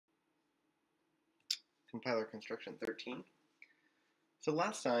Compiler Construction 13. So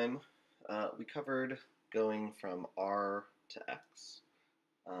last time we covered going from R to X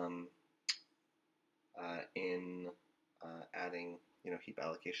um, in adding heap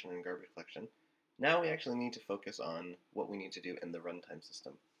allocation and garbage collection. Now we actually need to focus on what we need to do in the runtime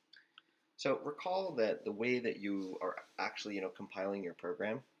system. So recall that the way that you are actually compiling your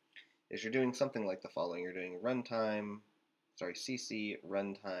program is you're doing something like the following. You're doing cc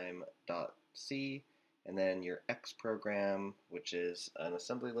runtime.c, and then your X program, which is an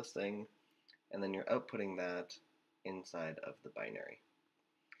assembly listing, and then you're outputting that inside of the binary.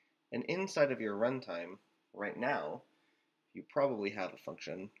 And inside of your runtime, right now, you probably have a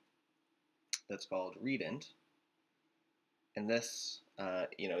function that's called readInt, and this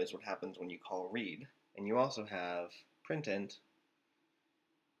is what happens when you call read. And you also have printInt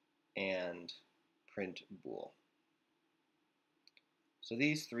and printBool. So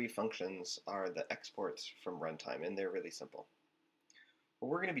these three functions are the exports from runtime, and they're really simple. What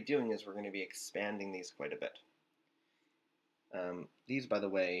we're going to be doing is we're going to be expanding these quite a bit. These, by the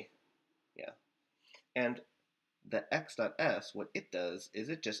way, and the x.s, what it does is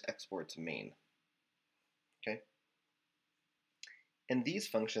it just exports main. Okay? And these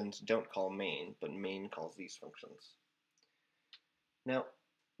functions don't call main, but main calls these functions. Now,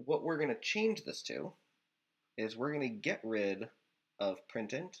 what we're going to change this to is we're going to get rid of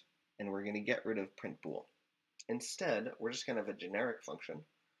printInt, and we're going to get rid of printBool. Instead, we're just going to have a generic function,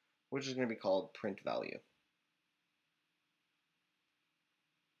 which is going to be called printValue.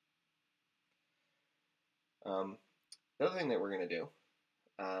 The other thing that we're going to do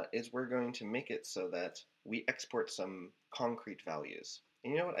is we're going to make it so that we export some concrete values.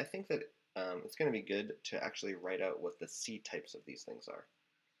 And you know what? I think that it's going to be good to actually write out what the C types of these things are.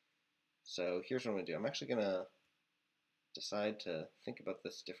 So here's what I'm going to do. I'm actually going to decide to think about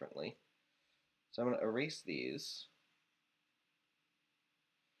this differently. So I'm going to erase these.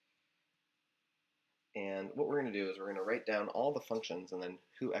 And what we're going to do is we're going to write down all the functions and then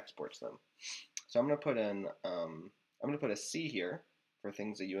who exports them. So I'm going to put in I'm going to put a C here for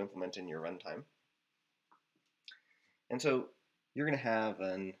things that you implement in your runtime. And so you're going to have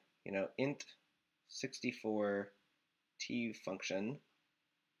an int 64t function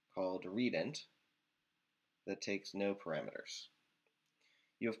called readInt that takes no parameters.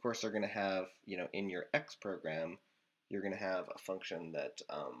 You of course are going to have in your X program you're going to have a function that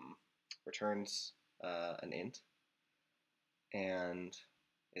returns an int, and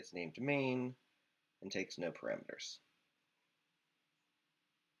it's named main and takes no parameters.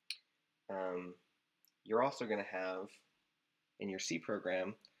 You're also going to have in your C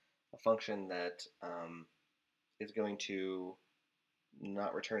program a function that is going to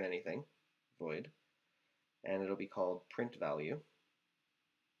not return anything, void, and it'll be called printValue.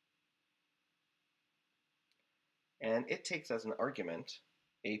 And it takes as an argument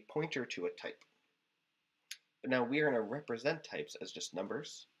a pointer to a type. But now we're going to represent types as just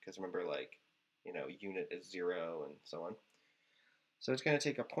numbers, because remember, like, unit is 0 and so on. So it's going to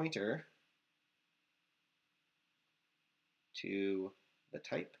take a pointer to the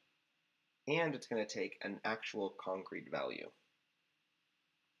type, and it's going to take an actual concrete value.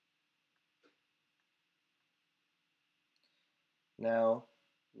 Now,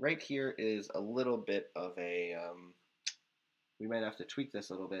 right here is a little bit of a, we might have to tweak this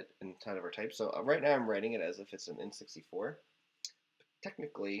a little bit inside of our type. So right now I'm writing it as if it's an int64.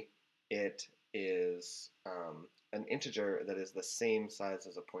 Technically, it is an integer that is the same size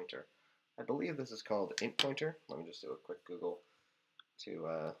as a pointer. I believe this is called int pointer. Let me just do a quick Google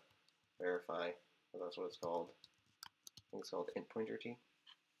to verify that that's what it's called. I think it's called int pointer t.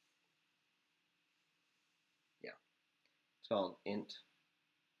 Yeah, it's called int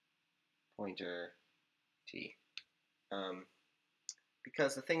pointer t.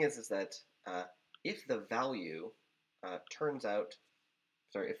 Because the thing is that if the value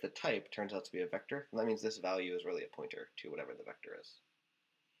if the type turns out to be a vector, that means this value is really a pointer to whatever the vector is.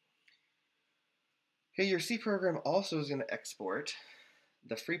 Okay, your C program also is going to export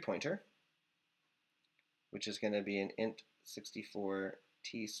the free pointer, which is going to be an int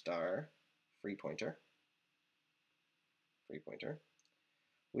 64t star free pointer.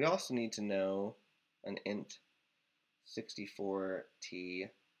 We also need to know an int 64t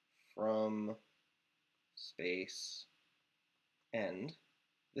from space end.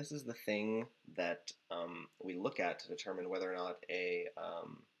 This is the thing that we look at to determine whether or not a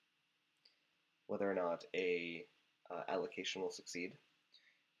allocation will succeed.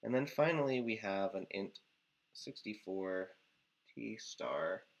 And then finally we have an int 64t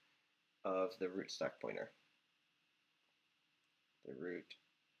star of the root stack pointer. The root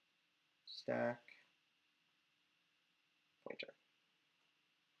stack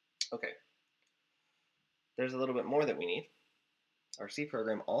Okay, there's a little bit more that we need. Our C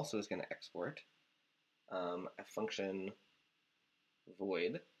program also is going to export a function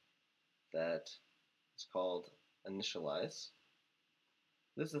void that is called initialize.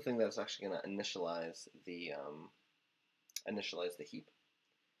 This is the thing that's actually going to initialize the heap.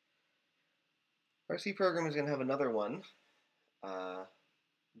 Our C program is going to have another one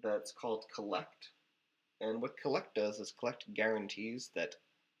that's called collect. And what collect does is collect guarantees that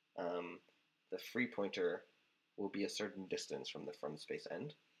the free pointer will be a certain distance from the from space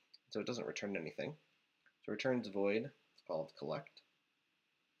end. So it doesn't return anything. So it returns void. It's called collect.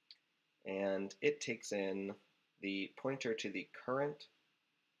 And it takes in the pointer to the current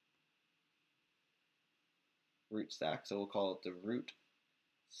root stack. So we'll call it the root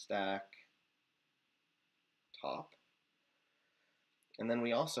stack top. And then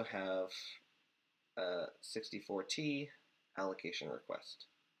we also have a 64T allocation request.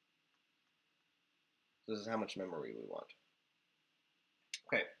 So this is how much memory we want.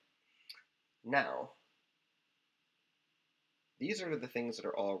 Okay, now these are the things that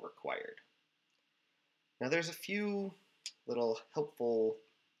are all required. Now there's a few little helpful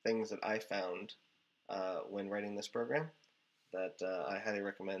things that I found when writing this program that I highly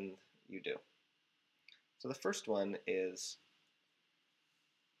recommend you do. So the first one is,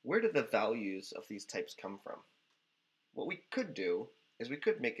 where do the values of these types come from? What we could do is we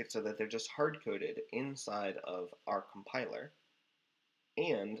could make it so that they're just hard-coded inside of our compiler,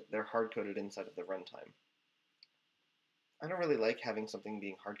 and they're hard-coded inside of the runtime. I don't really like having something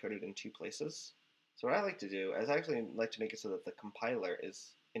being hard-coded in two places. So what I like to do is I actually like to make it so that the compiler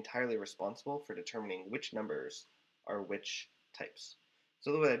is entirely responsible for determining which numbers are which types.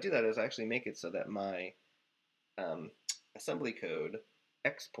 So the way I do that is I actually make it so that my assembly code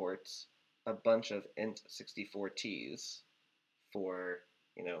exports a bunch of int64t's for,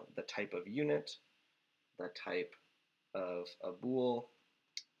 you know, the type of unit, the type of a bool,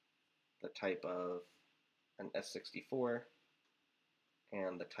 the type of an S64,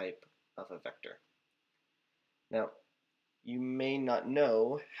 and the type of a vector. Now, you may not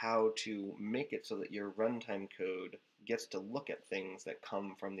know how to make it so that your runtime code gets to look at things that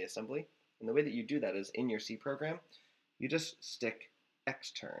come from the assembly. And the way that you do that is in your C program, you just stick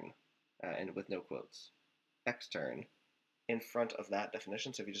extern, and with no quotes, extern in front of that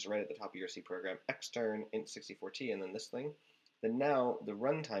definition. So if you just write at the top of your C program, extern int64t and then this thing, then now the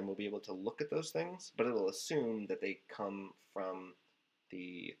runtime will be able to look at those things, but it'll assume that they come from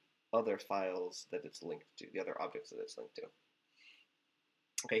the other files that it's linked to, the other objects that it's linked to.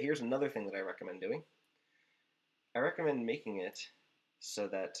 Okay, here's another thing that I recommend doing. I recommend making it so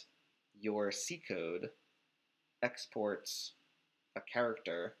that your C code exports a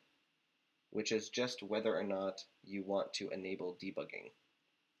character which is just whether or not you want to enable debugging,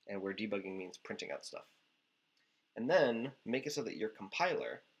 and where debugging means printing out stuff. And then make it so that your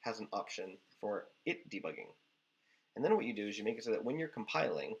compiler has an option for it debugging. And then what you do is you make it so that when you're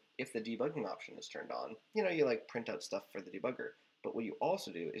compiling, if the debugging option is turned on, you know, you like print out stuff for the debugger. But what you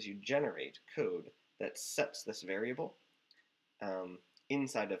also do is you generate code that sets this variable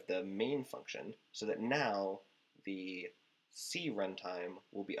inside of the main function so that now the C runtime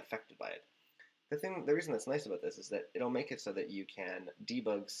will be affected by it. The reason that's nice about this is that it'll make it so that you can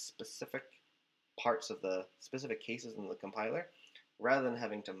debug specific parts of the specific cases in the compiler rather than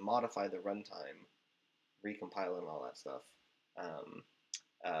having to modify the runtime, recompile and all that stuff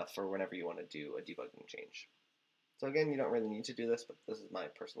for whenever you want to do a debugging change. So again, you don't really need to do this, but this is my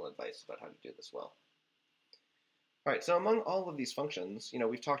personal advice about how to do this well. All right, so among all of these functions, you know,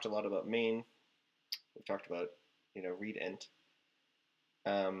 we've talked a lot about main, we've talked about, you know, read int.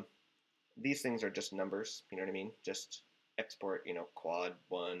 These things are just numbers, you know what I mean? Just export, you know, quad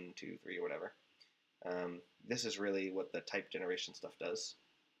 1, 2, 3, or whatever. This is really what the type generation stuff does,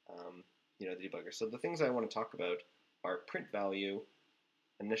 you know, the debugger. So the things I want to talk about are print value,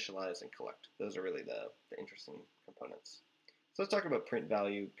 initialize, and collect. Those are really the interesting components. So let's talk about print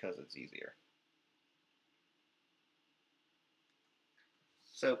value because it's easier.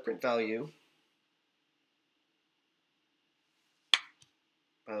 So print value,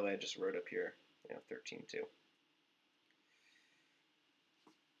 by the way, I just wrote up here, you know, 13.2.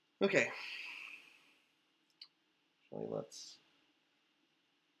 Okay. Actually, let's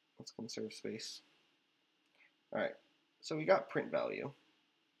conserve space. All right. So we got print value.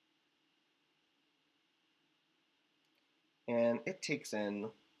 And it takes in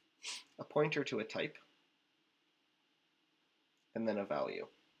a pointer to a type and then a value.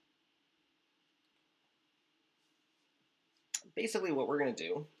 Basically what we're going to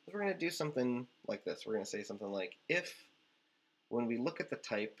do is we're going to do something like this. We're going to say something like, if when we look at the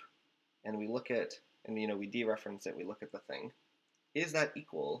type and we look at, and we dereference it, we look at the thing, is that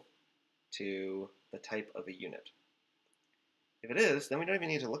equal to the type of a unit? If it is, then we don't even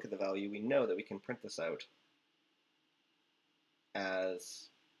need to look at the value. We know that we can print this out as,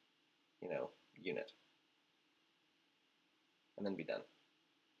 unit, and then be done.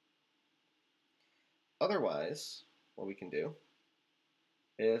 Otherwise, what we can do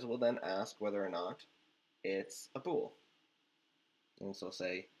is we'll then ask whether or not it's a bool. And so we'll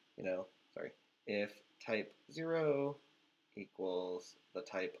say, if type 0 equals the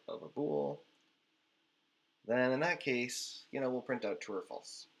type of a bool, then in that case, we'll print out true or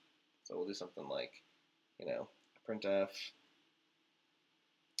false. So we'll do something like, printf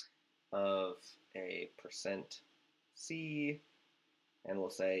of a %c, and we'll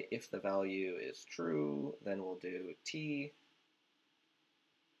say if the value is true, then we'll do t,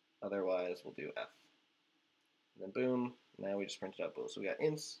 otherwise we'll do f. And then boom, now we just printed out bools. So we got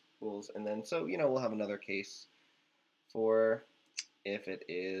ints, bools, and then so we'll have another case for if it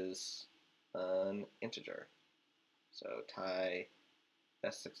is an integer. So tie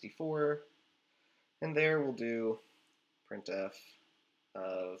s64, and there we'll do printf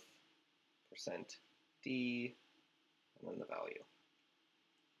of %d, and then the value.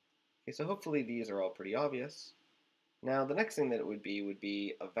 Okay, so hopefully these are all pretty obvious. Now the next thing that it would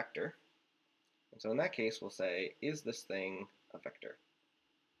be a vector. And so in that case, we'll say, is this thing a vector?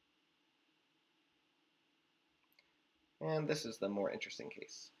 And this is the more interesting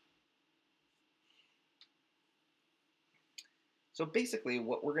case. So basically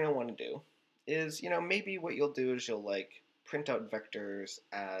what we're going to want to do is, maybe what you'll do is you'll print out vectors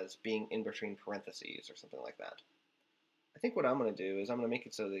as being in between parentheses or something like that. I think what I'm going to do is I'm going to make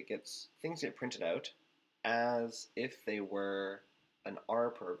it so that things get printed out as if they were an R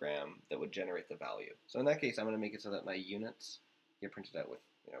program that would generate the value. So in that case, I'm going to make it so that my units get printed out with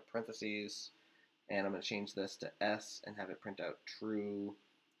parentheses, and I'm going to change this to S and have it print out true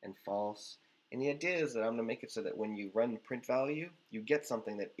and false. And the idea is that I'm going to make it so that when you run print value, you get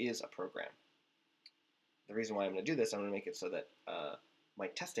something that is a program. The reason why I'm going to do this, I'm going to make it so that my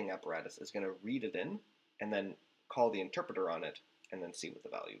testing apparatus is going to read it in and then call the interpreter on it and then see what the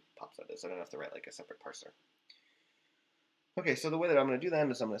value pops out is. I don't have to write a separate parser. Okay, so the way that I'm going to do that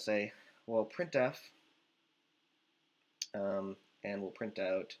is I'm going to say, well, printf, and we'll print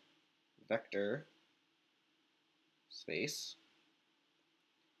out vector space.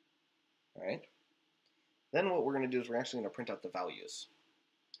 All right. Then what we're going to do is we're actually going to print out the values.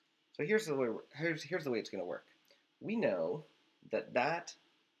 So here's the way it's going to work. We know that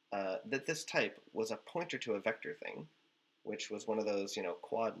this type was a pointer to a vector thing, which was one of those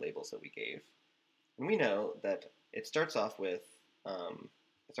quad labels that we gave, and we know that it starts off with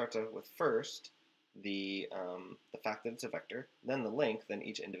first the fact that it's a vector, then the length, then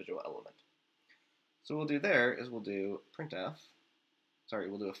each individual element. So what we'll do there is we'll do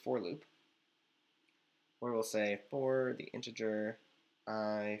we'll do a for loop, where we'll say for the integer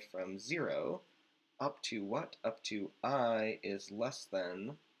I from 0 up to what? Up to I is less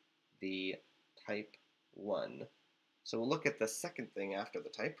than the type 1. So we'll look at the second thing after the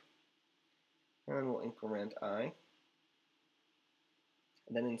type, and we'll increment I.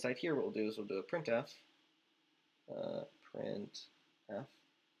 And then inside here, what we'll do is we'll do a printf. Printf.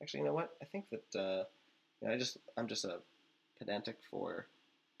 Actually, you know what? I think that I'm just a pedantic for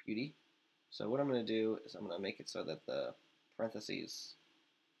beauty. So what I'm going to do is I'm going to make it so that the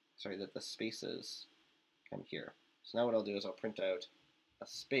that the spaces come here. So now what I'll do is I'll print out a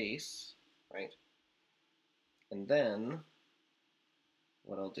space, right? And then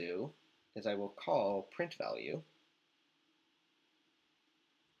what I'll do is I will call print value,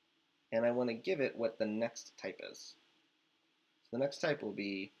 and I want to give it what the next type is. So the next type will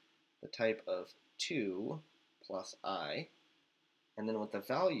be the type of 2 plus I, and then what the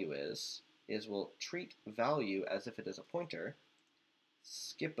value is we'll treat value as if it is a pointer,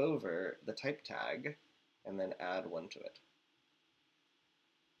 skip over the type tag, and then add 1 to it.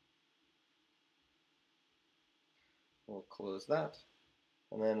 We'll close that,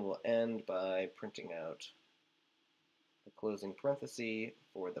 and then we'll end by printing out the closing parenthesis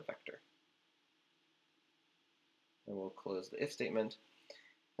for the vector. And we'll close the if statement,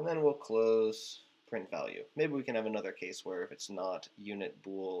 and then we'll close print value. Maybe we can have another case where if it's not unit,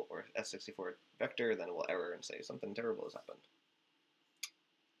 bool, or s64 vector, then we'll error and say something terrible has happened.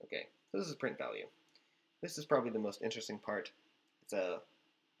 Okay, so this is print value. This is probably the most interesting part.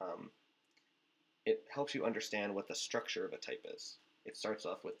 It helps you understand what the structure of a type is. It starts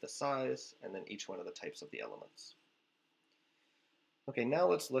off with the size, and then each one of the types of the elements. Okay, now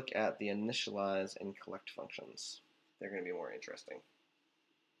let's look at the initialize and collect functions. They're going to be more interesting.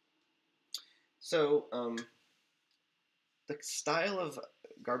 So the style of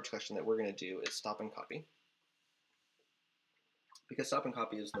garbage collection that we're going to do is stop and copy. Because stop and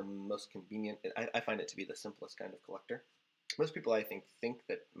copy is the most convenient. I find it to be the simplest kind of collector. Most people, I think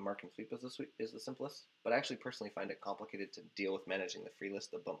that mark and sweep is the simplest, but I actually personally find it complicated to deal with managing the free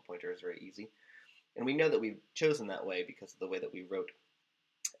list. The bump pointer is very easy. And we know that we've chosen that way because of the way that we wrote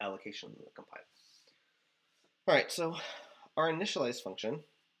allocation in the compile. All right, so our initialize function,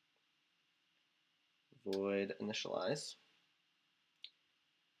 void initialize,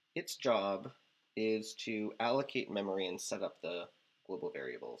 its job is to allocate memory and set up the global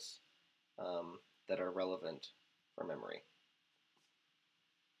variables that are relevant for memory.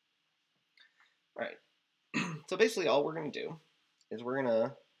 All right, so basically all we're going to do is we're going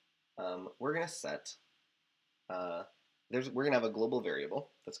to set we're going to have a global variable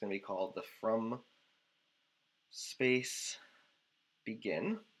that's going to be called the from space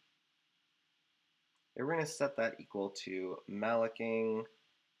begin. And we're going to set that equal to mallocing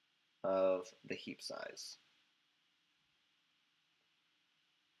of the heap size.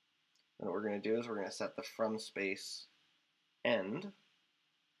 And what we're going to do is we're going to set the from space end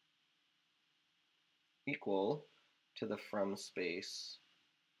equal to the from space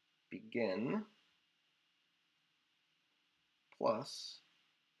begin plus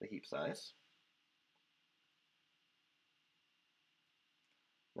the heap size.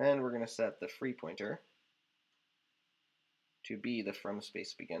 Then we're going to set the free pointer to be the from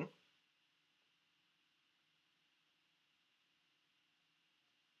space begin.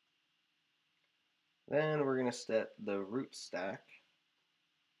 Then we're going to set the root stack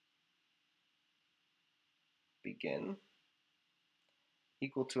begin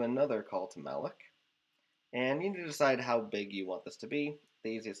equal to another call to malloc. And you need to decide how big you want this to be. The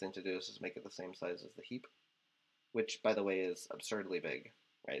easiest thing to do is just make it the same size as the heap, which, by the way, is absurdly big,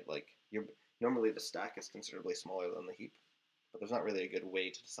 right? Like, normally the stack is considerably smaller than the heap, but there's not really a good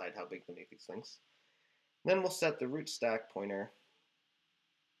way to decide how big to make these things. Then we'll set the root stack pointer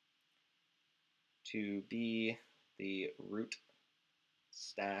to be the root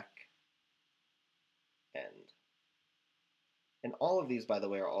stack end. And all of these, by the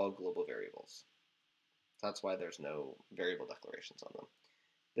way, are all global variables. So that's why there's no variable declarations on them.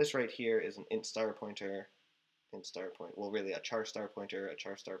 This right here is an int star pointer, well, really a char star pointer, a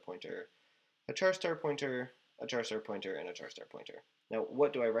char star pointer, a char star pointer, a char star pointer, and a char star pointer. Now,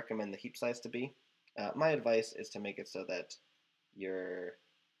 what do I recommend the heap size to be? My advice is to make it so that your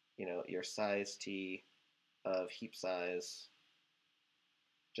size t of heap size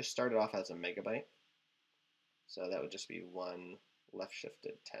just started off as a megabyte. So that would just be 1 left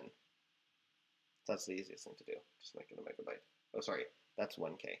shifted 10. So that's the easiest thing to do. Just make it a megabyte. Oh, sorry, that's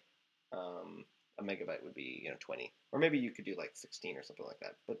 1K. A megabyte would be 20, or maybe you could do like 16 or something like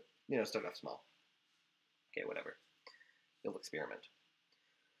that. But start off small. Okay, whatever. You'll experiment.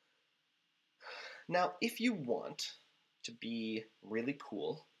 Now, if you want to be really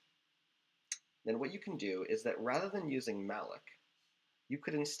cool, then what you can do is that rather than using malloc, you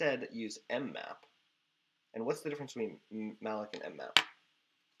could instead use mmap. And what's the difference between malloc and mmap?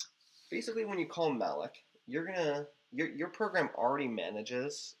 Basically, when you call malloc, your program already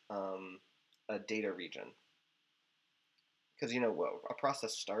manages a data region, because a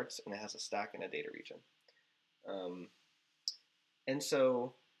process starts and it has a stack and a data region, and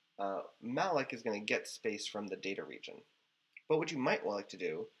so malloc is going to get space from the data region. But what you might like to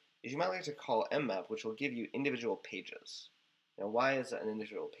do is you might like to call mmap, which will give you individual pages. Now, why is an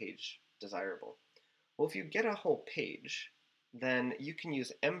individual page desirable? Well, if you get a whole page, then you can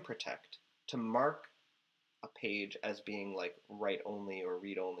use mprotect to mark a page as being like write only or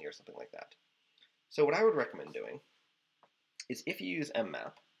read only or something like that. So what I would recommend doing is if you use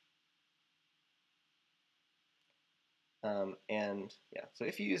mmap, so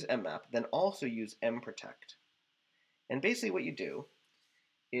if you use mmap, then also use mprotect. And basically what you'll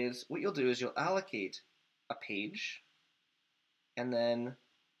do is you'll allocate a page and then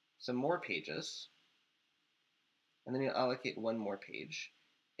some more pages, and then you'll allocate one more page.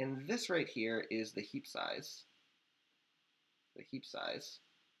 And this right here is the heap size.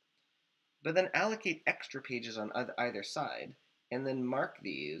 But then allocate extra pages on either side, and then mark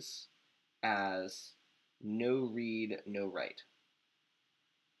these as no read, no write.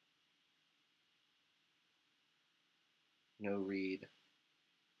 No read,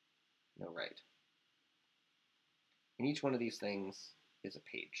 no write. And each one of these things is a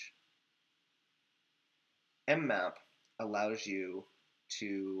page. mmap allows you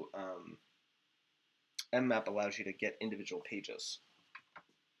to get individual pages.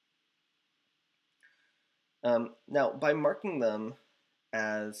 Now, by marking them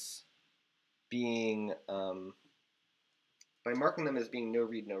as being by marking them as being no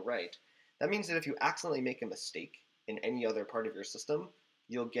read, no write, that means that if you accidentally make a mistake in any other part of your system,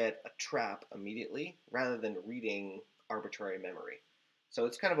 you'll get a trap immediately rather than reading arbitrary memory. So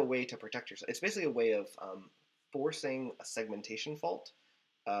it's kind of a way to protect yourself. It's basically a way of forcing a segmentation fault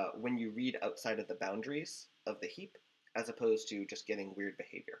when you read outside of the boundaries of the heap, as opposed to just getting weird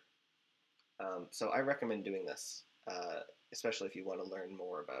behavior. So I recommend doing this, especially if you want to learn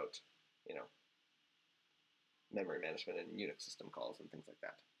more about, you know, memory management and Unix system calls and things like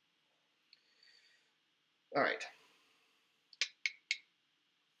that. All right.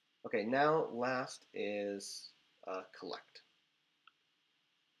 Okay, now last is collect.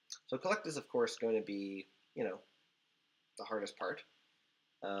 So collect is, of course, going to be, the hardest part.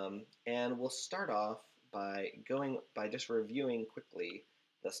 And we'll start off by just reviewing quickly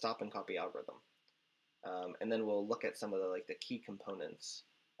the stop and copy algorithm. And then we'll look at some of the key components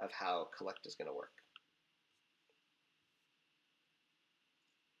of how collect is going to work.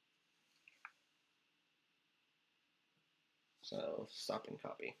 So stop and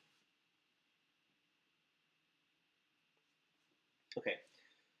copy. Okay,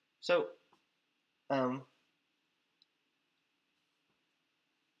 so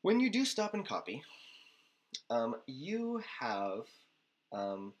when you do stop and copy, you have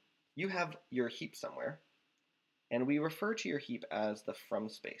your heap somewhere, and we refer to your heap as the from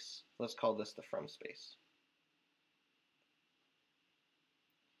space. Let's call this the from space.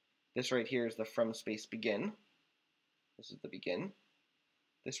 This right here is the from space begin. This is the begin.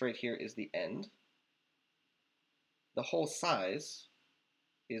 This right here is the end. The whole size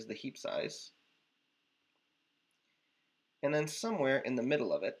is the heap size. And then somewhere in the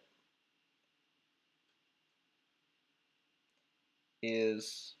middle of it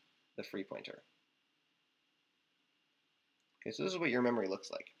is the free pointer. Okay, so this is what your memory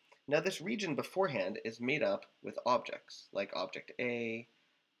looks like. Now this region beforehand is made up with objects, like object A,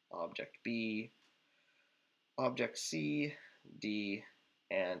 object B, object C, D,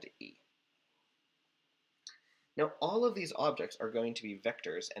 and E. Now all of these objects are going to be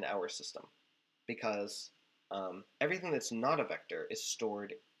vectors in our system because everything that's not a vector is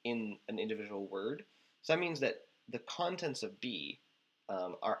stored in an individual word. So that means that the contents of B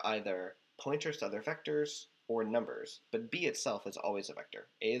are either pointers to other vectors or numbers, but B itself is always a vector.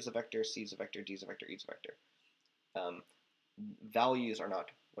 A is a vector, C is a vector, D is a vector, E is a vector. Values are not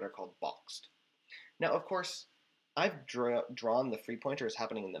what are called boxed. Now, of course, I've drawn the free pointer as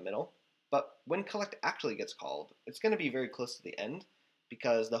happening in the middle, but when collect actually gets called, it's going to be very close to the end,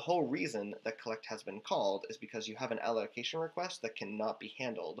 because the whole reason that collect has been called is because you have an allocation request that cannot be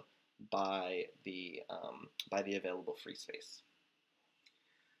handled by the available free space.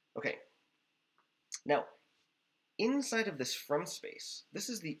 Okay. Now, inside of this from space, this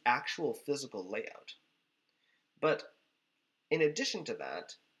is the actual physical layout. But in addition to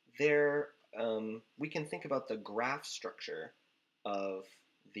that, we can think about the graph structure of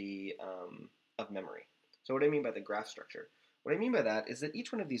memory. So what do I mean by the graph structure? What I mean by that is that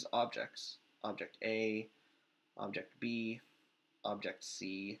each one of these objects, object A, object B, object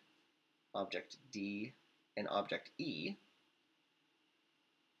C, object D, and object E,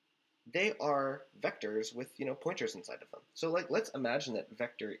 they are vectors with pointers inside of them. So let's imagine that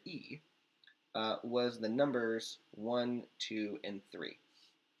vector E was the numbers 1, 2, and 3.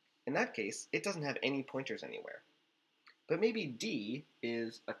 In that case, it doesn't have any pointers anywhere. But maybe D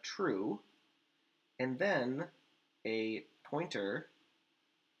is a true, and then a pointer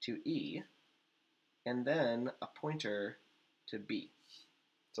to E, and then a pointer to B.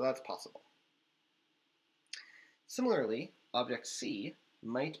 So that's possible. Similarly, object C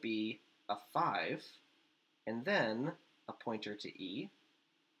might be a 5, and then a pointer to E,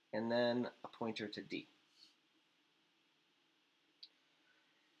 and then a pointer to D.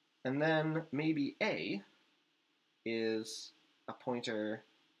 And then maybe A is a pointer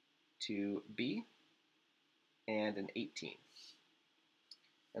to B and an 18.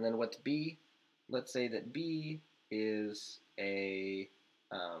 And then what's B? Let's say that B is a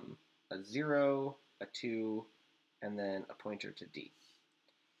 0, a 2, and then a pointer to D.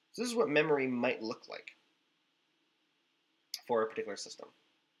 So this is what memory might look like for a particular system.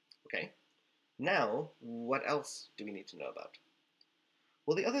 Okay, now what else do we need to know about?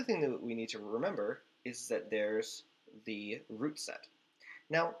 Well, the other thing that we need to remember is that there's the root set.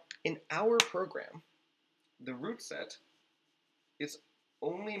 Now, in our program, the root set is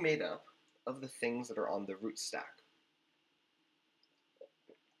only made up of the things that are on the root stack.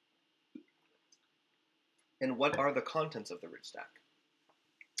 And what are the contents of the root stack?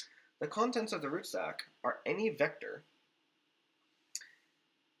 The contents of the root stack are any vector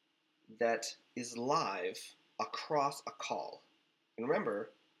that is live across a call. And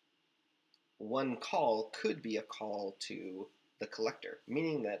remember, one call could be a call to the collector,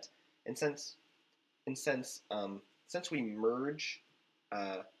 meaning that, and since we merge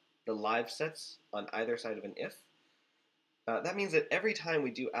the live sets on either side of an if, that means that every time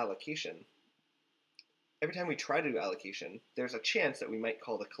we try to do allocation, there's a chance that we might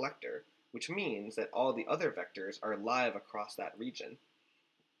call the collector, which means that all the other vectors are live across that region.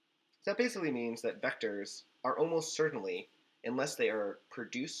 So that basically means that vectors are almost certainly, unless they are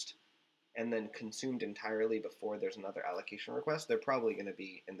produced and then consumed entirely before there's another allocation request, they're probably going to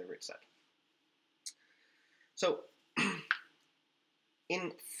be in the root set. So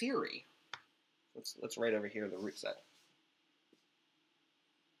in theory, let's write over here the root set.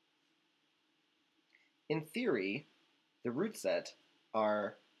 In theory, the root set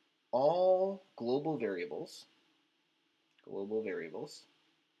are all global variables,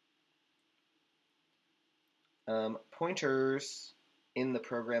 pointers in the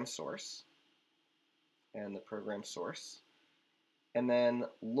program source, and then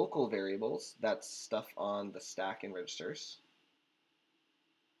local variables, that's stuff on the stack and registers,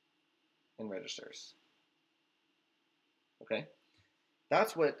 Okay?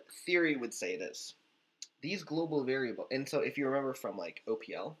 That's what theory would say it is. These global variables, and so if you remember from like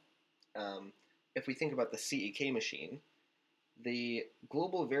OPL, if we think about the CEK machine, the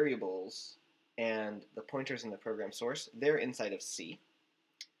global variables and the pointers in the program source, they're inside of C.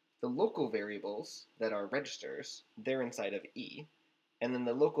 The local variables that are registers, they're inside of E. And then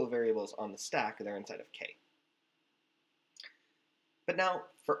the local variables on the stack, they're inside of K. But now,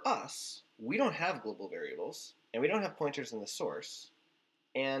 for us, we don't have global variables, and we don't have pointers in the source.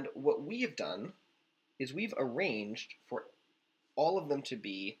 And what we've done is we've arranged for all of them to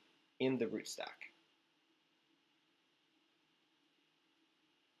be in the root stack.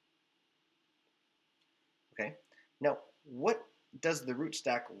 Okay? Now, what does the root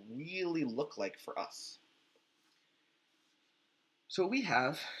stack really look like for us? So what we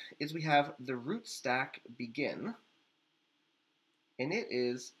have is we have the root stack begin, and it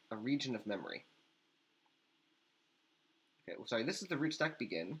is a region of memory. Okay, well, sorry, this is the root stack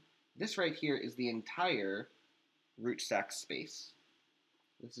begin. This right here is the entire root stack space.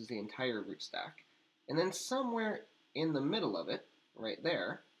 This is the entire root stack. And then somewhere in the middle of it, right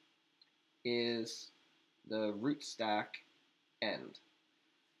there, is the root stack end.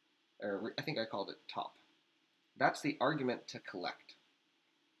 Or I think I called it top. That's the argument to collect.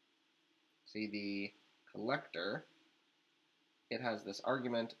 See, the collector, it has this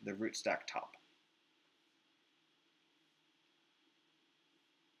argument, the root stack top.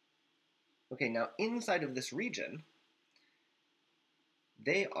 Okay, now inside of this region,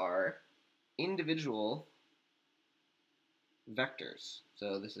 they are individual vectors.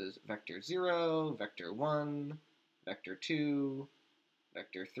 So this is vector 0, vector 1, vector 2,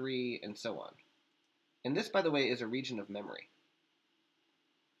 vector 3, and so on. And this, by the way, is a region of memory.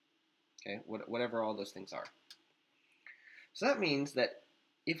 Okay, whatever all those things are. So that means that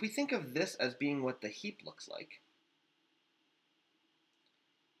if we think of this as being what the heap looks like,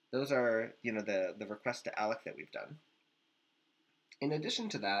 those are, the request to alloc that we've done. In addition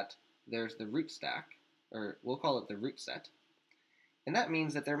to that, there's the root stack, or we'll call it the root set. And that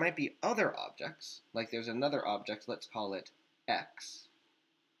means that there might be other objects, like there's another object, let's call it x.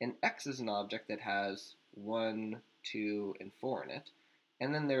 And x is an object that has 1, 2, and 4 in it.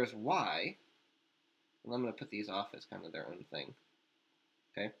 And then there's y, and I'm going to put these off as kind of their own thing.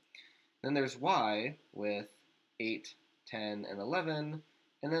 Okay. Then there's y with 8, 10, and 11.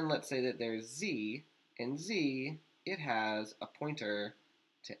 And then let's say that there's z, and z, it has a pointer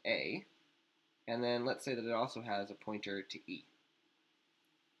to a. And then let's say that it also has a pointer to e.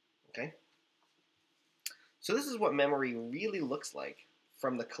 Okay? So this is what memory really looks like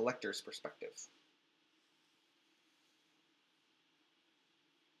from the collector's perspective.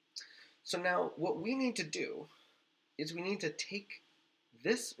 So now what we need to do is we need to take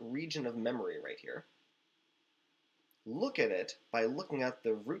this region of memory right here, look at it by looking at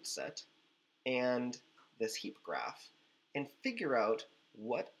the root set and this heap graph, and figure out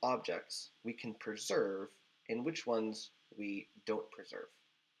what objects we can preserve and which ones we don't preserve.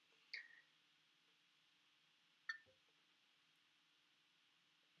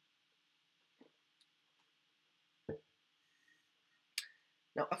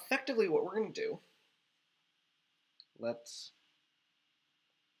 Now, effectively, what we're going to do, let's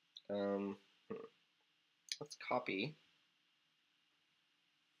copy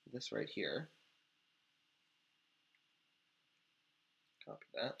this right here. Copy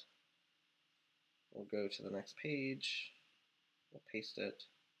that. We'll go to the next page. We'll paste it.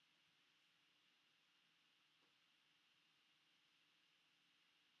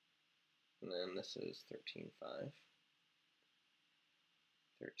 and then this is 13.5,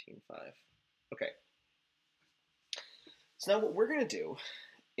 13.5. Okay. So now what we're going to do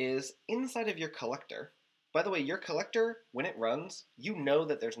is inside of your collector. By the way, your collector, when it runs, you know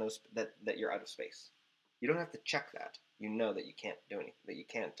that there's no that you're out of space. You don't have to check that. You know that you can't do anything, that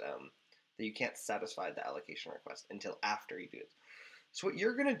you can't satisfy the allocation request until after you do it. So what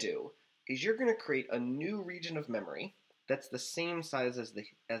you're going to do is you're going to create a new region of memory that's the same size as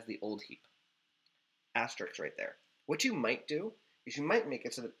the old heap. Asterisk right there. What you might do is you might make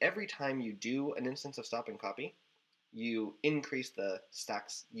it so that every time you do an instance of stop and copy, you increase the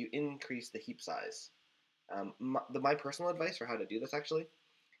stacks, you increase the heap size. My personal advice for how to do this actually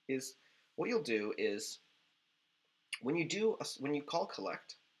is what you'll do is when you call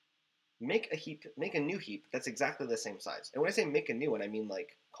collect, make a new heap that's exactly the same size. And when I say make a new one, I mean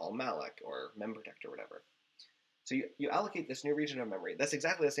like call malloc or memprotect or whatever. So you allocate this new region of memory that's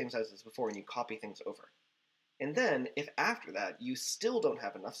exactly the same size as before, and you copy things over. And then, if after that you still don't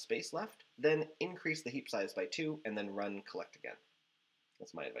have enough space left, then increase the heap size by 2 and then run collect again.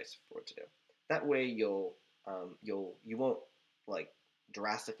 That's my advice for what to do. That way you won't like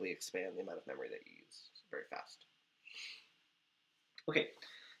drastically expand the amount of memory that you use very fast. Okay,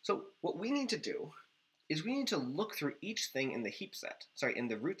 so what we need to do is we need to look through each thing in the heap set, in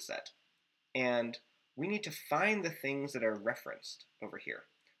the root set, and we need to find the things that are referenced over here.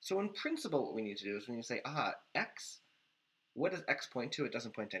 So in principle, what we need to do is we need to say, x, what does x point to? It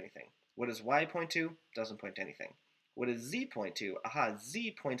doesn't point to anything. What does y point to? Doesn't point to anything. What does z point to?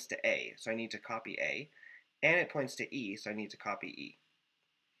 Z points to A, so I need to copy A, and it points to E, so I need to copy E.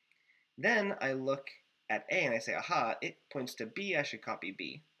 Then I look at A and I say, it points to B, I should copy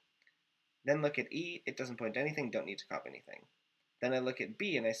B. Then look at E, it doesn't point to anything, don't need to copy anything. Then I look at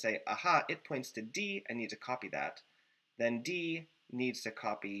B and I say, it points to D, I need to copy that. Then D needs to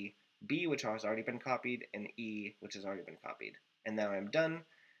copy B, which has already been copied, and E, which has already been copied. And now I'm done.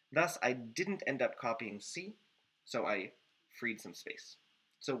 Thus, I didn't end up copying C, so I freed some space.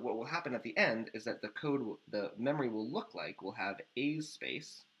 So what will happen at the end is that the memory will look like we'll have A's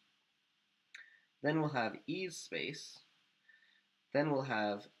space, then we'll have E's space, then we'll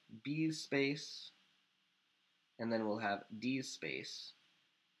have B's space, and then we'll have D's space,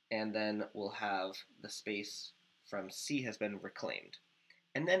 and then we'll have the space from C has been reclaimed.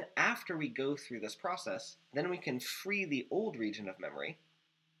 And then after we go through this process, then we can free the old region of memory,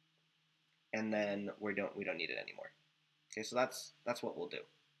 and then we don't need it anymore. Okay, so that's what we'll do.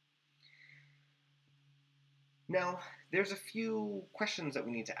 Now, there's a few questions that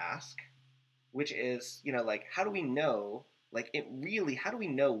we need to ask, which is, like, how do we know, how do we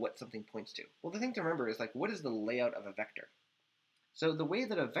know what something points to? Well, the thing to remember is, what is the layout of a vector? So the way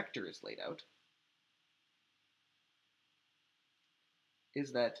that a vector is laid out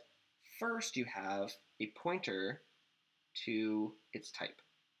is that first you have a pointer to its type.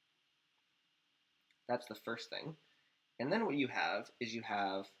 That's the first thing. And then what you have is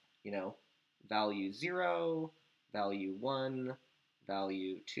value 0, value 1,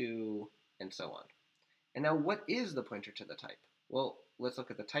 value 2, and so on. And now what is the pointer to the type? Well, let's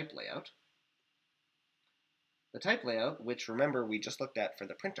look at the type layout. The type layout, which remember we just looked at for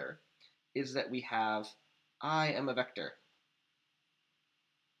the printer, is that we have I am a vector.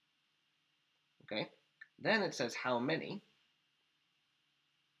 Okay? Then it says how many.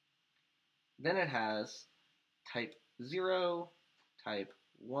 Then it has type 0, type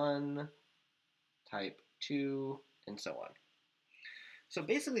 1, type 2, and so on. So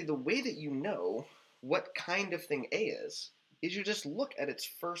basically the way that you know what kind of thing A is you just look at its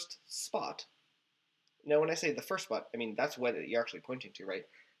first spot. Now when I say the first spot, I mean that's what you're actually pointing to, right?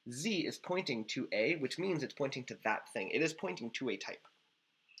 Z is pointing to A, which means it's pointing to that thing. It is pointing to a type.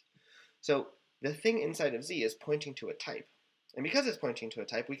 So the thing inside of Z is pointing to a type. And because it's pointing to a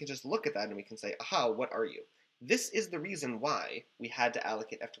type, we can just look at that and we can say, what are you? This is the reason why we had to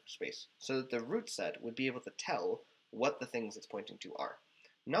allocate vector space, so that the root set would be able to tell what the things it's pointing to are.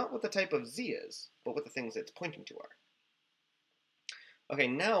 Not what the type of Z is, but what the things it's pointing to are. Okay,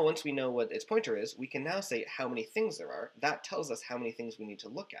 now once we know what its pointer is, we can now say how many things there are. That tells us how many things we need to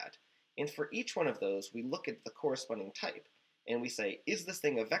look at. And for each one of those, we look at the corresponding type, and we say, is this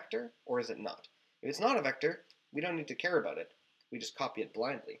thing a vector, or is it not? If it's not a vector, we don't need to care about it. We just copy it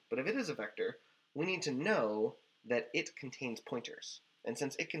blindly. But if it is a vector, we need to know that it contains pointers. And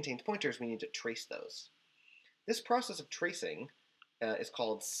since it contains pointers, we need to trace those. This process of tracing is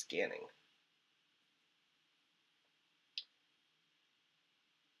called scanning.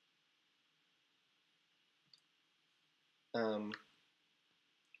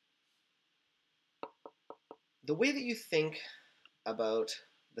 The way that you think about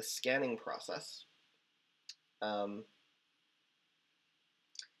the scanning process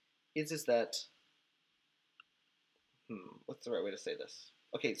is that, what's the right way to say this?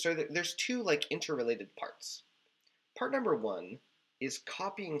 Okay, so there's two like interrelated parts. Part number one is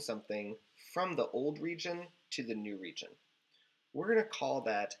copying something from the old region to the new region. We're going to call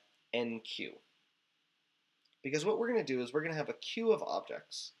that NQ. Because what we're going to do is we're going to have a queue of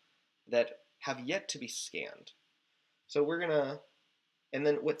objects that have yet to be scanned. So we're going to, and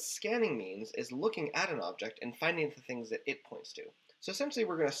then what scanning means is looking at an object and finding the things that it points to. So essentially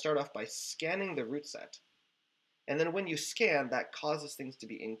we're going to start off by scanning the root set. And then when you scan, that causes things to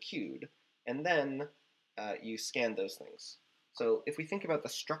be enqueued. And then you scan those things. So if we think about the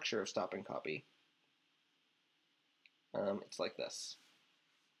structure of stop and copy, it's like this.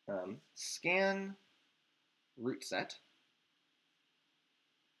 Scan root set.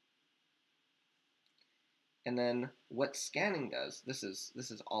 And then what scanning does, this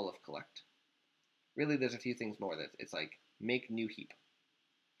is all of collect. Really, there's a few things more that it's like make new heap.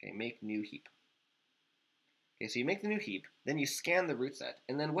 Okay, make new heap. Okay, so you make the new heap, then you scan the root set,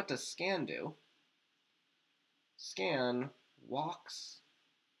 and then what does scan do? Scan walks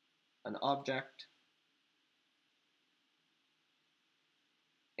an object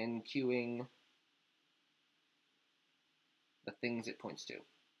enqueuing the things it points to.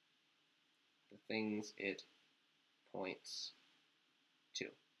 The things it points to.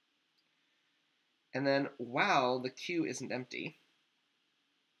 And then while the queue isn't empty,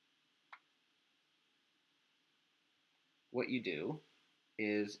 what you do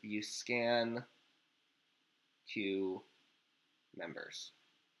is you scan queue members.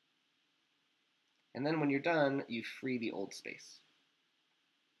 And then when you're done, you free the old space.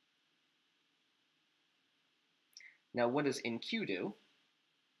 Now what does enqueue do?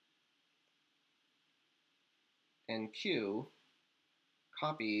 Enqueue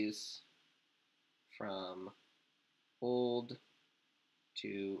copies from old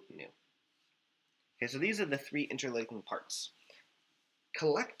to new. Okay, so these are the three interlinking parts.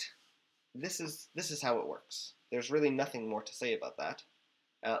 Collect, this is how it works. There's really nothing more to say about that.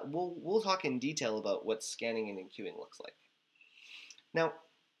 We'll talk in detail about what scanning and enqueuing looks like. Now,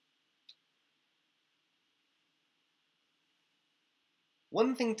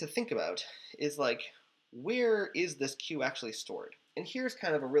 one thing to think about is like, where is this queue actually stored? And here's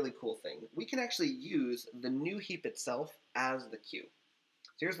kind of a really cool thing. We can actually use the new heap itself as the queue.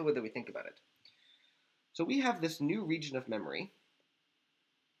 So here's the way that we think about it. So we have this new region of memory.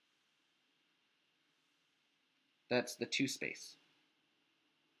 That's the 2 space.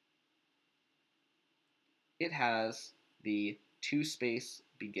 It has the 2 space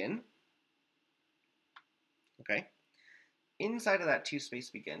begin. Okay. Inside of that 2 space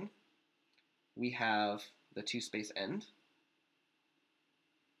begin, we have the 2 space end.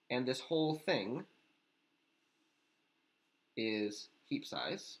 And this whole thing is heap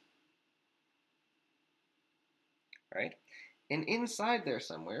size. Right? And inside there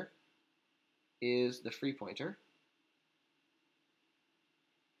somewhere is the free pointer.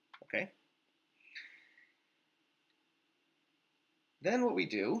 Okay? Then what we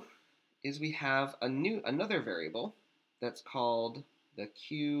do is we have another variable that's called the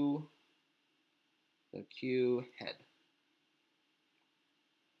queue head.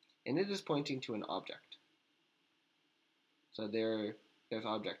 And it is pointing to an object. So there's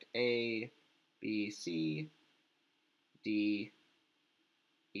object A, B, C, D,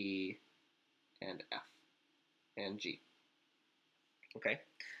 E, and F, and G. Okay?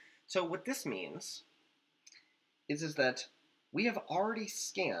 So what this means is that we have already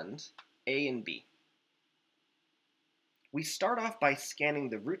scanned A and B. We start off by scanning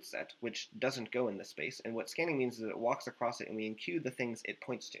the root set, which doesn't go in this space, and what scanning means is that it walks across it and we enqueue the things it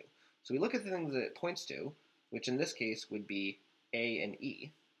points to. So we look at the things that it points to, which in this case would be A and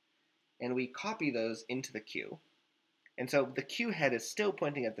E, and we copy those into the queue. And so the queue head is still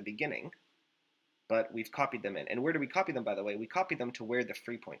pointing at the beginning, but we've copied them in. And where do we copy them, by the way? We copy them to where the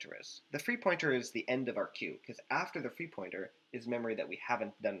free pointer is. The free pointer is the end of our queue, because after the free pointer is memory that we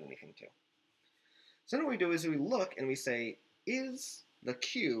haven't done anything to. So then what we do is we look and we say, is the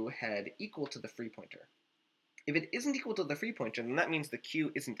queue head equal to the free pointer? If it isn't equal to the free pointer, then that means the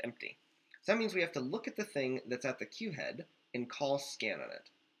queue isn't empty. So that means we have to look at the thing that's at the queue head and call scan on it.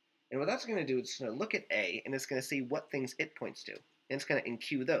 And what that's going to do is it's going to look at A, and it's going to see what things it points to. And it's going to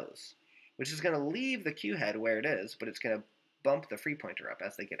enqueue those, which is going to leave the queue head where it is, but it's going to bump the free pointer up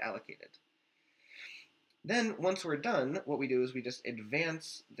as they get allocated. Then, once we're done, what we do is we just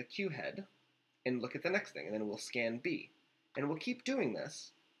advance the queue head and look at the next thing, and then we'll scan B. And we'll keep doing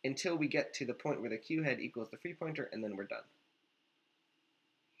this until we get to the point where the queue head equals the free pointer, and then we're done.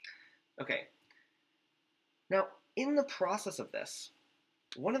 Okay, now in the process of this,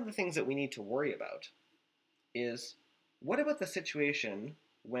 one of the things that we need to worry about is what about the situation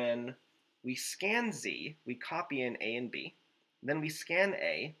when we scan Z, we copy in A and B, then we scan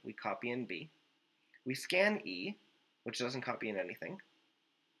A, we copy in B, we scan E, which doesn't copy in anything,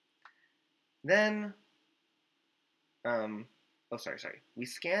 then, we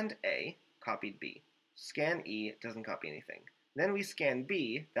scanned A, copied B, scan E, doesn't copy anything, then we scan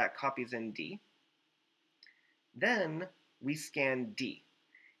B, that copies in D, then we scan D,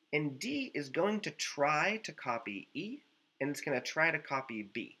 and D is going to try to copy E, and it's going to try to copy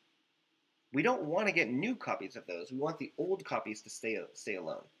B. We don't want to get new copies of those. We want the old copies to stay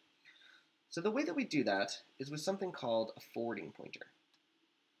alone. So the way that we do that is with something called a forwarding pointer.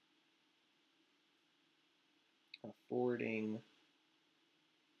 A forwarding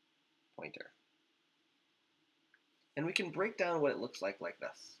pointer. And we can break down what it looks like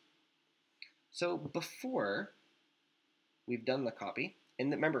this. So before we've done the copy,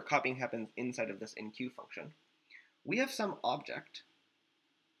 and remember copying happens inside of this enqueue function, we have some object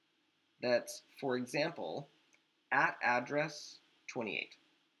that's, for example, at address 28.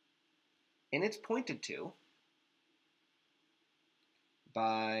 And it's pointed to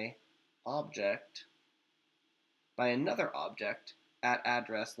by another object at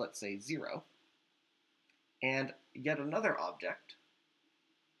address, let's say 0, and yet another object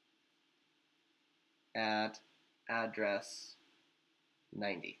at address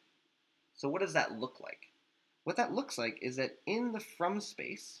 90. So what does that look like? What that looks like is that in the from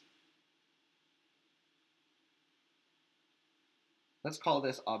space, let's call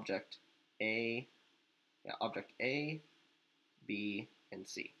this object A, object A, B, and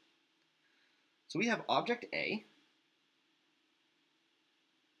C. So we have object A,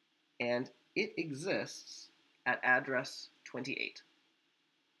 and it exists at address 28.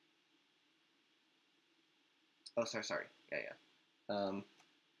 Oh, sorry. Yeah. Let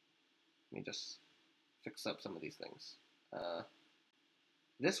me just fix up some of these things.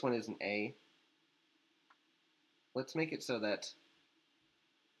 This one is an A. Let's make it so the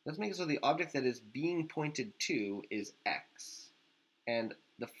object that is being pointed to is X. And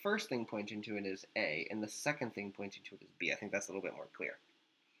the first thing pointing to it is A, and the second thing pointing to it is B. I think that's a little bit more clear.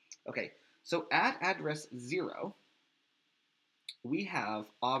 Okay, so at address 0, we have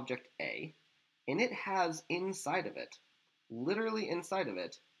object A, and it has inside of it, literally inside of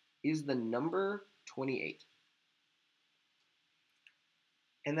it, is the number 28.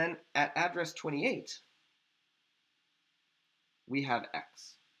 And then at address 28, we have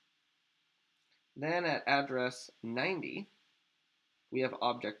X. Then at address 90, we have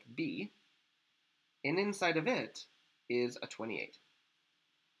object B, and inside of it is a 28.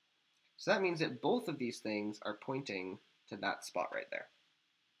 So that means that both of these things are pointing to that spot right there.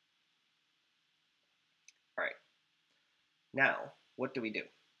 All right. Now, what do we do?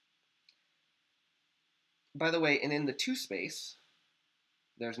 By the way, and in the to space,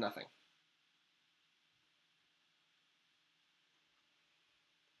 there's nothing.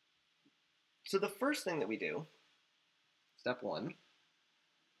 So the first thing that we do, step 1,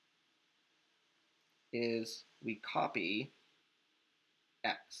 is we copy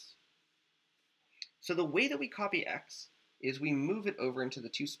X. So the way that we copy X is we move it over into the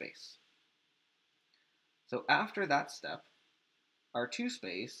to space. So after that step, our to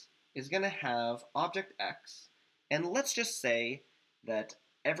space is going to have object X, and let's just say that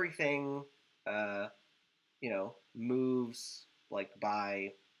everything, moves like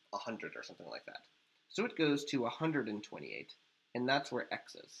by 100 or something like that. So it goes to 128, and that's where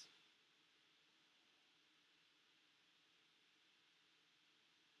X is.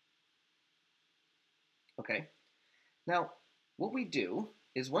 Okay. Now, what we do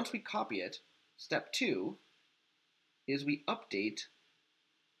is once we copy it, step 2 is we update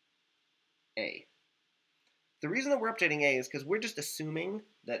A. The reason that we're updating A is because we're just assuming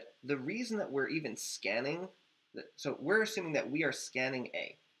that the reason that we're even scanning, so we're assuming that we are scanning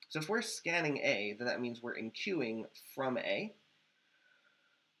A. So if we're scanning A, then that means we're enqueuing from A.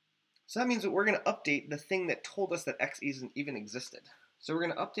 So that means that we're going to update the thing that told us that X even existed. So we're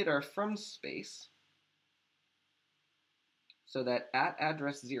going to update our from space so that at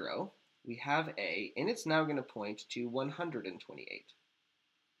address 0, we have A, and it's now going to point to 128.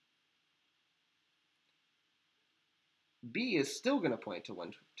 B is still going to point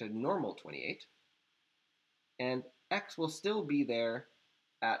to normal 28, and X will still be there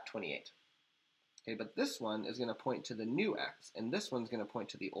at 28. Okay, but this one is going to point to the new X, and this one's going to point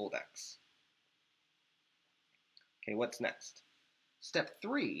to the old X. Okay, what's next? Step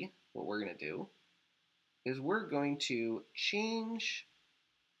 3, what we're going to do, is we're going to change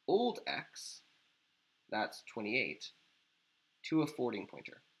old x, that's 28, to a forwarding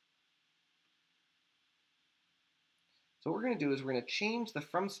pointer. So what we're going to do is we're going to change the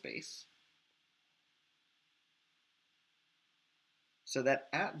from space so that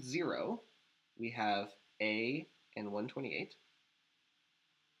at 0 we have a and 128.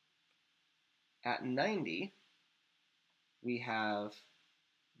 At 90 we have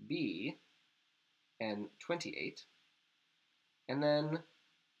b and 28. And then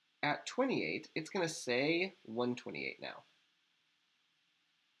at 28 it's going to say 128 now.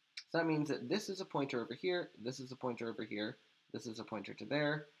 So that means that this is a pointer over here, this is a pointer over here, this is a pointer to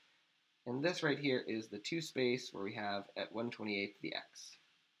there, and this right here is the 2 space where we have at 128 the x.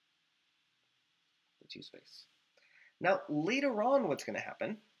 The 2 space. Now later on what's going to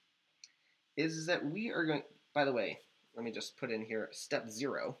happen is that we are going, by the way, let me just put in here step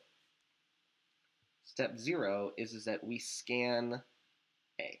 0. Step 0 is that we scan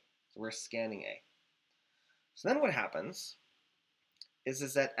A. So we're scanning A. So then what happens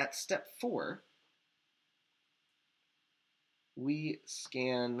is that at step 4, we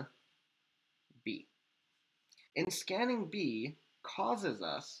scan B. And scanning B causes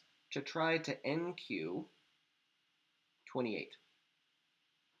us to try to NQ 28.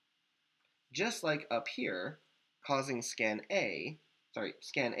 Just like up here, scan A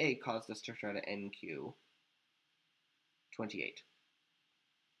caused us to try to NQ 28.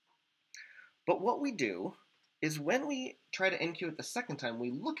 But what we do is when we try to NQ it the second time,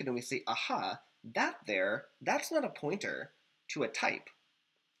 we look at it and we say, aha, that's not a pointer to a type.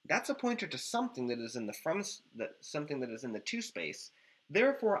 That's a pointer to something that is in the 2 space.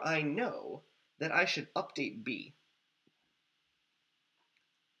 Therefore, I know that I should update B.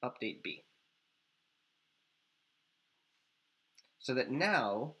 Update B. So that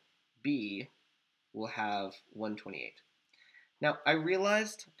now B will have 128. Now, I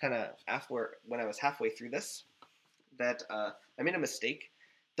realized kind of when I was halfway through this that I made a mistake.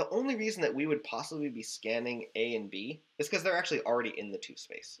 The only reason that we would possibly be scanning A and B is because they're actually already in the 2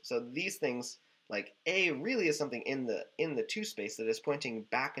 space. So these things, like A really is something in the 2 space that is pointing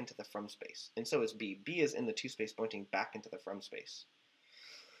back into the from space. And so is B. B is in the 2 space pointing back into the from space.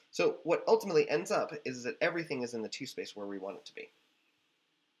 So what ultimately ends up is that everything is in the 2 space where we want it to be.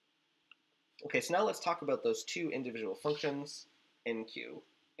 Okay, so now let's talk about those 2 individual functions, NQ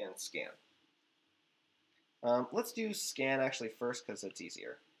and scan. Let's do scan actually first because it's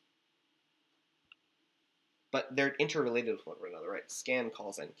easier. But they're interrelated with one another, right? Scan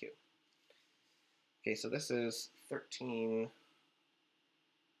calls NQ. Okay, so this is 13.8.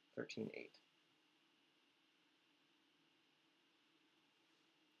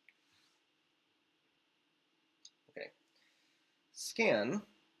 Okay. Scan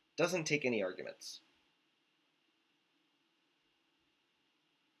doesn't take any arguments.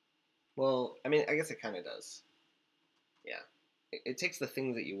 Well, I mean, I guess it kind of does. Yeah. It takes the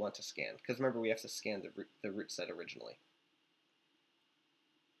thing that you want to scan, because remember we have to scan the root set originally.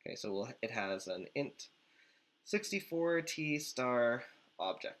 Okay, so it has an int 64t star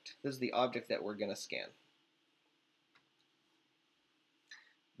object. This is the object that we're going to scan.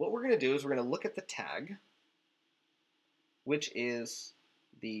 What we're going to do is we're going to look at the tag, which is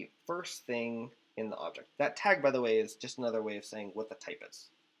the first thing in the object. That tag, by the way, is just another way of saying what the type is.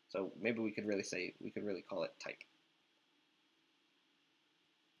 So maybe we could really call it type.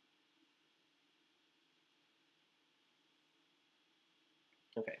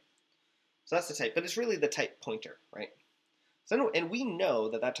 Okay, so that's the type, but it's really the type pointer, right? So, and we know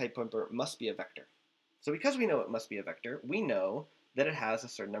that that type pointer must be a vector. So because we know it must be a vector, we know that it has a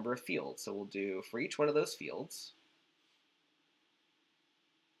certain number of fields. So we'll do for each one of those fields,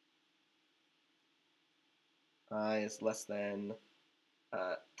 I is less than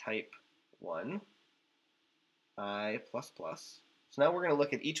type 1, I plus plus. So now we're going to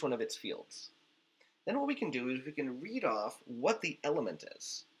look at each one of its fields. Then what we can do is we can read off what the element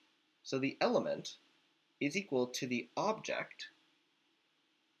is. So the element is equal to the object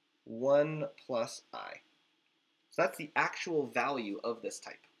 1 plus I. So that's the actual value of this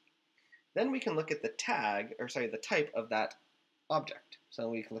type. Then we can look at the type of that object. So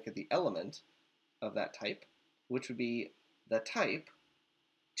we can look at the element of that type, which would be the type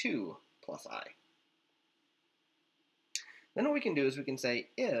 2 plus I. Then what we can do is we can say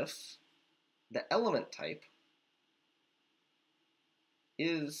if the element type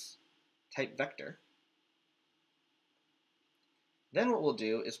is type vector, then what we'll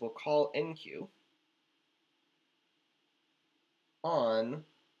do is we'll call NQ on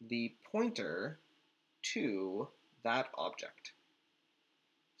the pointer to that object.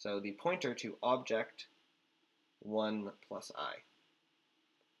 So the pointer to object 1 plus I.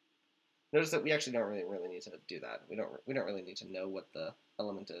 Notice that we actually don't really need to do that. We don't really need to know what the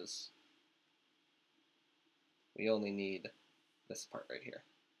element is. We only need this part right here.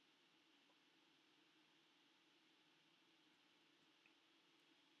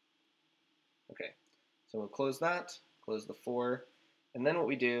 Okay, so we'll close that, close the for, and then what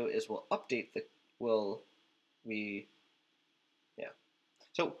we do is we'll update the, yeah.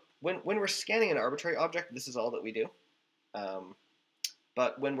 So when we're scanning an arbitrary object, this is all that we do.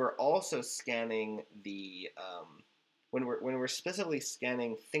 But when we're also scanning the, when we're specifically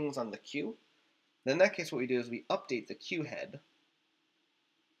scanning things on the queue, then in that case what we do is we update the queue head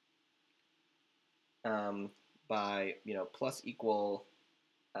by, plus equal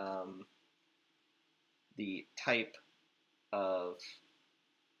the type of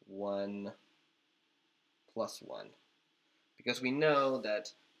 1 plus 1. Because we know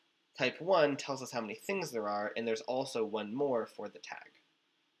that type 1 tells us how many things there are, and there's also one more for the tag.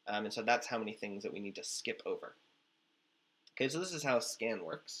 And so that's how many things that we need to skip over. Okay, so this is how scan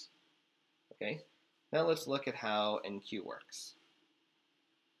works. Okay, now let's look at how enqueue works.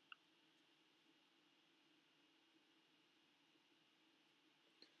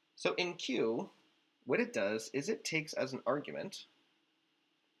 So enqueue, what it does is it takes as an argument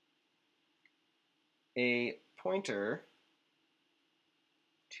a pointer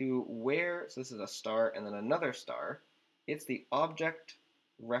to where, so this is a star and then another star, it's the object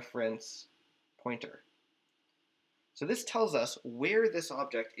reference pointer. So this tells us where this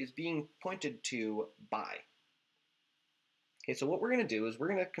object is being pointed to by. Okay, so what we're going to do is we're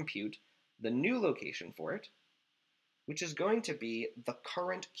going to compute the new location for it, which is going to be the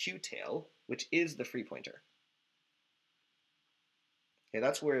current queue tail, which is the free pointer. Okay,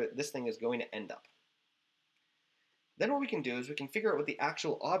 that's where this thing is going to end up. Then what we can do is we can figure out what the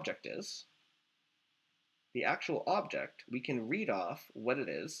actual object is. The actual object, we can read off what it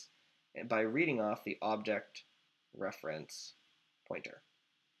is by reading off the object reference pointer.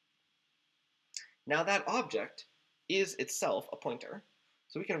 Now that object is itself a pointer,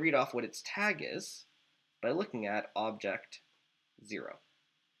 so we can read off what its tag is by looking at object 0.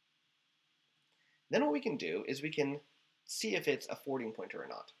 Then what we can do is we can see if it's a forwarding pointer or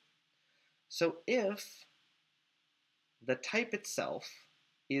not. So if the type itself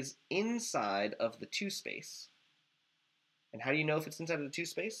is inside of the 2 space, and how do you know if it's inside of the 2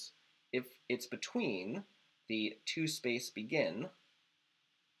 space? If it's between the 2 space begin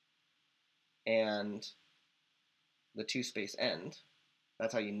and the 2 space end,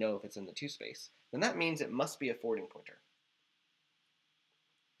 that's how you know if it's in the 2 space, then that means it must be a forwarding pointer.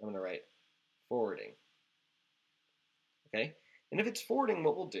 I'm going to write forwarding. Okay? And if it's forwarding,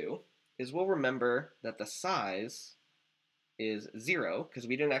 what we'll do is we'll remember that the size is 0 because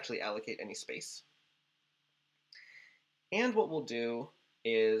we didn't actually allocate any space. And what we'll do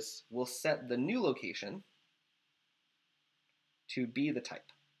is we'll set the new location to be the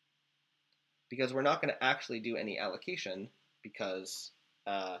type, because we're not going to actually do any allocation because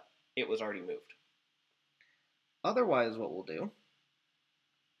it was already moved. Otherwise, what we'll do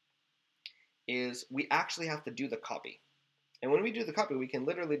is we actually have to do the copy. And when we do the copy, we can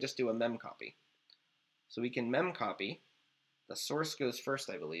literally just do a mem copy. So we can mem copy. The source goes first,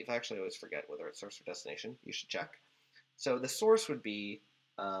 I believe. I actually always forget whether it's source or destination. You should check. So the source would be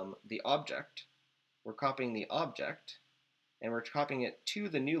the object. We're copying the object, and we're copying it to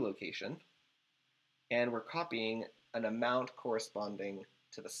the new location, and we're copying an amount corresponding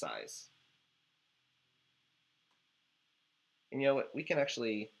to the size. And you know what? We can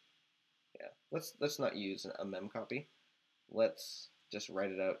actually, let's not use a mem copy. Let's just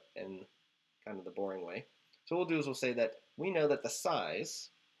write it out in kind of the boring way. So what we'll do is we'll say that we know that the size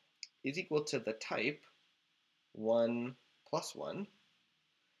is equal to the type 1 plus 1.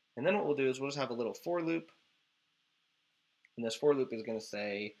 And then what we'll do is we'll just have a little for loop. And this for loop is going to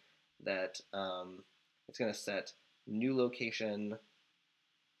say that it's going to set new location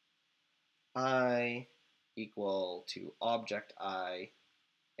I equal to object I,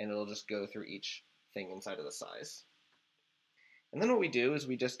 and it'll just go through each thing inside of the size. And then what we do is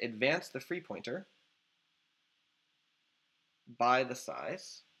we just advance the free pointer by the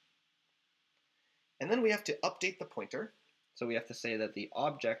size. And then we have to update the pointer. So we have to say that the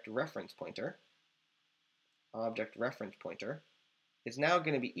object reference pointer is now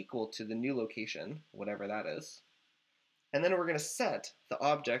going to be equal to the new location, whatever that is. And then we're going to set the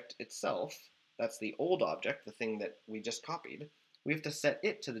object itself, that's the old object, the thing that we just copied, we have to set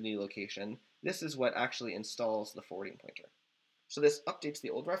it to the new location. This is what actually installs the forwarding pointer. So this updates the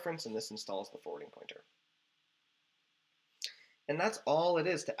old reference, and this installs the forwarding pointer. And that's all it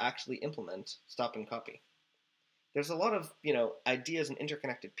is to actually implement stop and copy. There's a lot of ideas and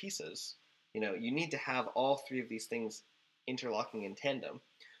interconnected pieces, You need to have all three of these things interlocking in tandem.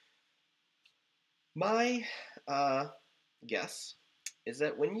 My guess is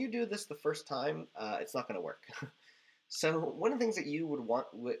that when you do this the first time, it's not going to work. So one of the things that you would want,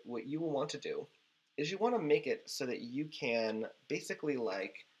 what you will want to do, is you want to make it so that you can basically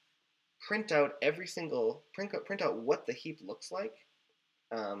like print out print out what the heap looks like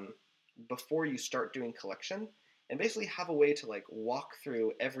um, before you start doing collection, and basically have a way to like walk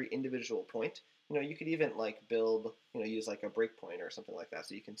through every individual point. You could even like build, use like a breakpoint or something like that,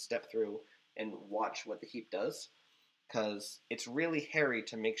 so you can step through and watch what the heap does. Because it's really hairy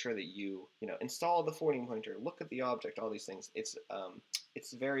to make sure that you install the forwarding pointer, look at the object, all these things.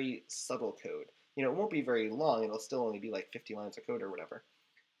 It's very subtle code. It won't be very long. It'll still only be like 50 lines of code or whatever.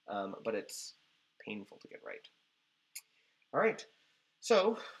 But it's painful to get right. All right.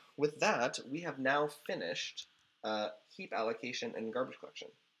 So with that, we have now finished heap allocation and garbage collection.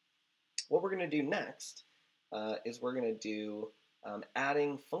 What we're going to do next is we're going to do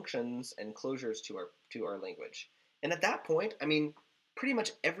adding functions and closures to our language. And at that point, I mean, pretty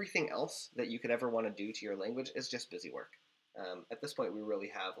much everything else that you could ever want to do to your language is just busy work. At this point, we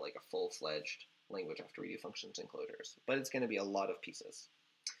really have like a full-fledged language after we do functions and closures, but it's going to be a lot of pieces.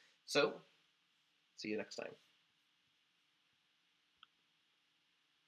 So, see you next time.